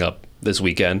weekend coming up this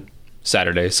weekend,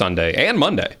 Saturday, Sunday, and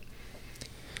Monday.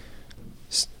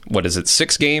 what is it,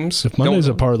 6 games? If Monday's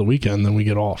a part of the weekend, then we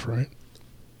get off, right?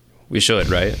 We should,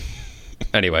 right?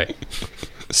 Anyway,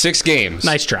 6 games.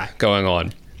 Nice try. Going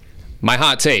on. My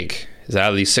hot take is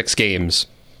out of these 6 games,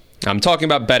 I'm talking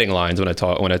about betting lines when I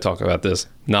talk about this,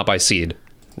 not by seed,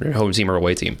 home team or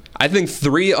away team. I think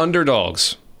 3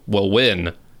 underdogs will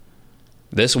win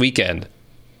this weekend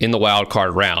in the wild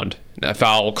card round. If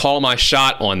I'll call my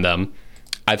shot on them,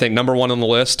 I think number 1 on the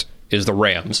list is the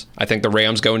Rams. I think the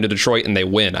Rams go into Detroit and they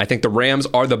win. I think the Rams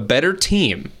are the better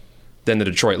team than the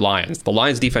Detroit Lions. The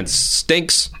Lions defense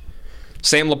stinks.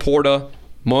 Sam Laporta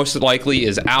most likely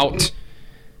is out.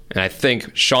 And I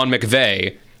think Sean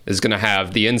McVay is going to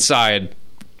have the inside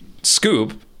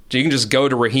scoop. You can just go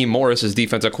to Raheem Morris, his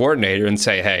defensive coordinator, and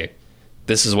say, hey,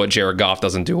 this is what Jared Goff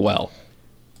doesn't do well.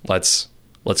 Let's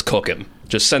cook him.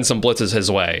 Just send some blitzes his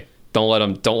way. Don't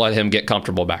let him get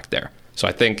comfortable back there. So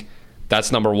I think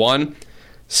that's number 1.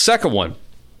 Second one,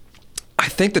 I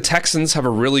think the Texans have a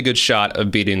really good shot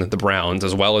of beating the Browns,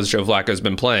 as well as Joe Flacco's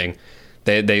been playing.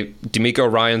 D'Amico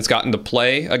Ryan's gotten to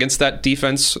play against that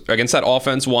defense, against that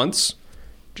offense once.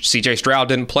 C.J. Stroud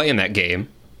didn't play in that game.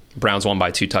 Browns won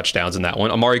by 2 touchdowns in that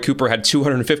one. Amari Cooper had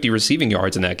 250 receiving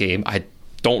yards in that game. I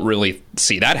don't really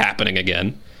see that happening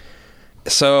again.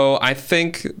 So I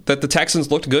think that the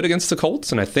Texans looked good against the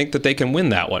Colts, and I think that they can win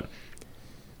that one.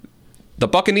 The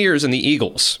Buccaneers and the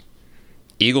Eagles.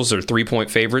 Eagles are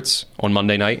 3-point favorites on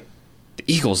Monday night. The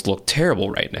Eagles look terrible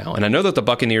right now. And I know that the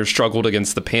Buccaneers struggled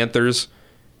against the Panthers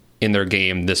in their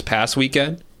game this past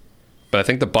weekend, but I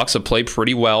think the Bucs have played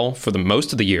pretty well for the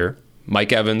most of the year.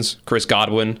 Mike Evans, Chris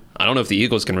Godwin. I don't know if the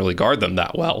Eagles can really guard them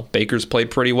that well. Baker's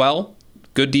played pretty well.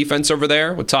 Good defense over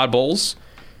there with Todd Bowles.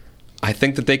 I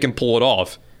think that they can pull it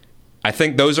off. I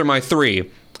think those are my 3.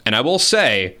 And I will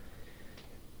say,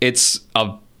 it's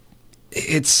a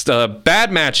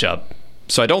bad matchup,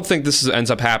 so I don't think this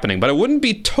ends up happening. But I wouldn't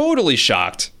be totally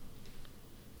shocked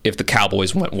if the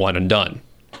Cowboys went one and done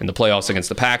in the playoffs against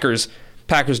the Packers.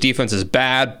 Packers defense is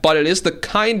bad, but it is the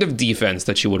kind of defense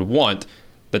that you would want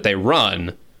that they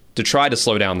run to try to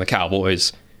slow down the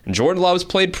Cowboys. And Jordan Love's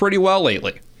played pretty well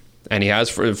lately, and he has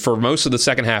for most of the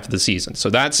second half of the season. So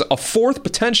that's a 4th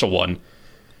potential one.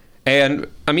 And,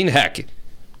 I mean, heck,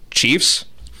 Chiefs.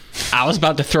 I was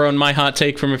about to throw in my hot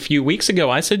take from a few weeks ago.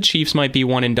 I said Chiefs might be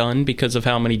one and done because of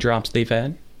how many drops they've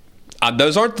had.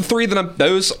 Those aren't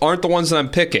the ones that I'm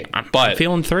picking. But I'm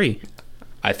feeling 3.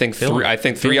 I think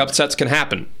 3 upsets can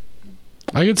happen.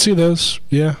 I could see those.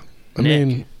 Yeah. I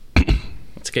mean,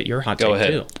 let's get your hot go take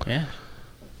ahead. too. Yeah.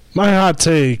 My hot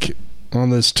take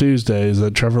on this Tuesday is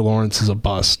that Trevor Lawrence is a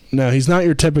bust. Now, he's not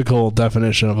your typical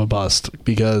definition of a bust,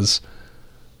 because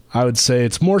I would say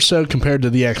it's more so compared to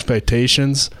the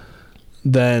expectations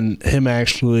than him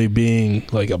actually being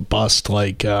like a bust,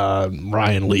 like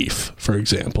Ryan Leaf, for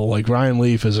example. Like, Ryan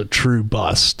Leaf is a true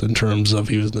bust in terms of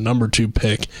he was the number 2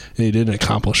 pick and he didn't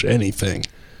accomplish anything.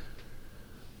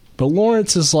 But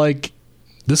Lawrence is like,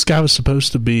 this guy was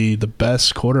supposed to be the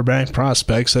best quarterback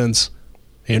prospect since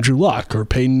Andrew Luck or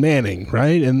Peyton Manning,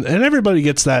 right? And everybody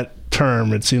gets that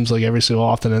term, it seems like, every so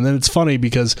often. And then it's funny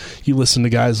because you listen to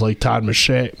guys like Todd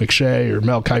McShay or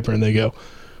Mel Kiper, and they go,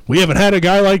 we haven't had a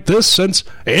guy like this since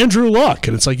Andrew Luck.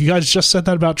 And it's like, you guys just said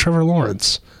that about Trevor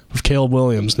Lawrence with Caleb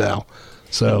Williams now.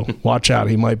 So watch out.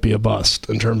 He might be a bust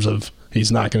in terms of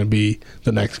he's not going to be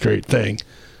the next great thing.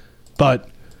 But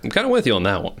I'm kind of with you on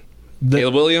that one.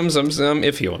 Caleb Williams, I'm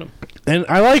iffy on him. And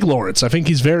I like Lawrence. I think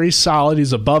he's very solid.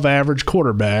 He's above average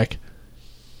quarterback.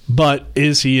 But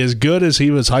is he as good as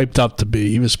he was hyped up to be?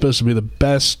 He was supposed to be the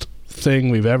best thing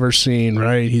we've ever seen,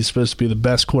 right? He's supposed to be the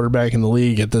best quarterback in the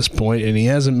league at this point, and he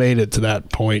hasn't made it to that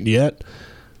point yet.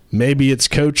 Maybe it's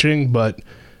coaching,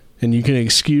 and you can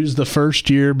excuse the first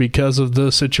year because of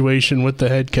the situation with the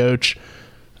head coach.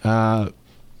 And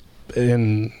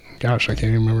gosh, I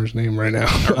can't remember his name right now.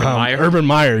 Urban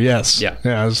Meyer, yes. Yeah,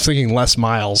 I was thinking Les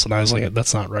Miles, and I was like,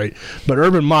 that's not right. But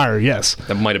Urban Meyer, yes.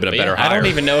 That might have been a better hire. I don't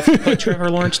even know if you put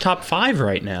Trevor Lawrence top 5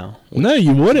 right now. No,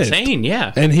 you wouldn't. Insane,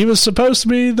 yeah. And he was supposed to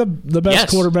be the best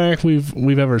quarterback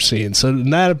we've ever seen. So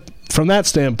from that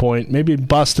standpoint, maybe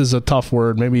bust is a tough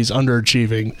word. Maybe he's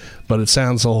underachieving, but it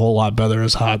sounds a whole lot better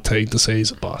as a hot take to say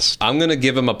he's a bust. I'm going to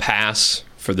give him a pass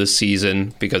for this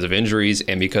season because of injuries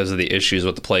and because of the issues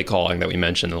with the play calling that we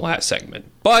mentioned in the last segment.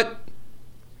 But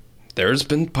there's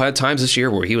been times this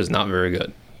year where he was not very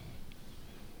good.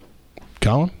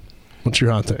 Colin, what's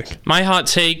your hot take? My hot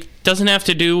take doesn't have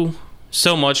to do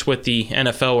so much with the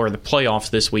NFL or the playoffs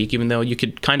this week, even though you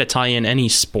could kind of tie in any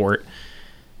sport.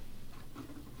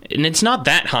 And it's not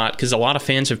that hot because a lot of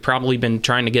fans have probably been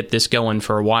trying to get this going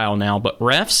for a while now, but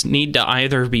refs need to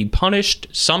either be punished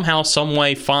somehow, some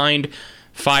way, fined,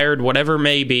 fired, whatever it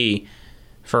may be,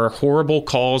 for horrible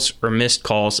calls or missed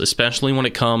calls, especially when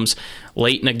it comes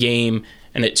late in a game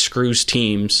and it screws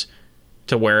teams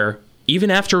to where even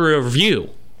after a review,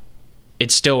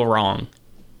 it's still wrong.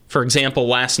 For example,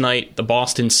 last night, the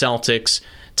Boston Celtics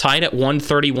tied at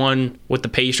 131 with the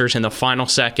Pacers in the final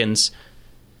seconds.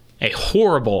 A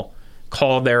horrible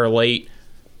call there late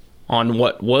on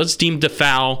what was deemed a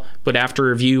foul, but after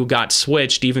review got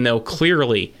switched, even though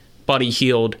clearly Buddy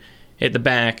Hield hit the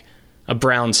back of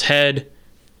Brown's head.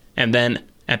 And then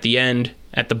at the end,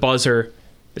 at the buzzer,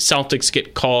 the Celtics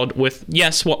get called with,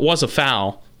 yes, what was a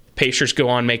foul. Pacers go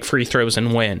on, make free throws,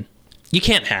 and win. You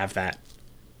can't have that.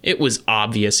 It was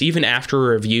obvious. Even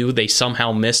after a review, they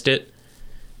somehow missed it.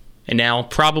 And now,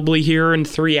 probably here in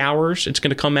 3 hours, it's going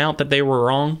to come out that they were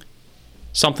wrong.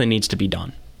 Something needs to be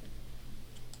done.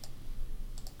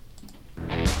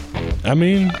 I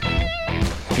mean,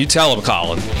 you tell him,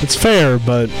 Colin. It's fair,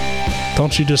 but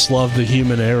don't you just love the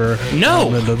human error? No,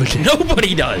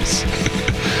 nobody does.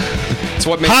 It's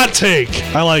what makes hot take.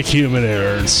 I like human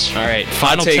errors. All right,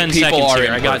 final 10 seconds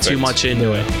here. I got too much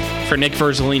into it. For Nick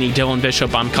Verzolini, Dylan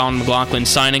Bishop, I'm Colin McLaughlin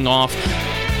signing off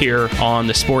here on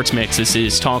the Sports Mix. This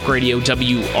is Talk Radio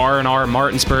WRNR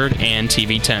Martinsburg and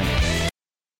TV 10.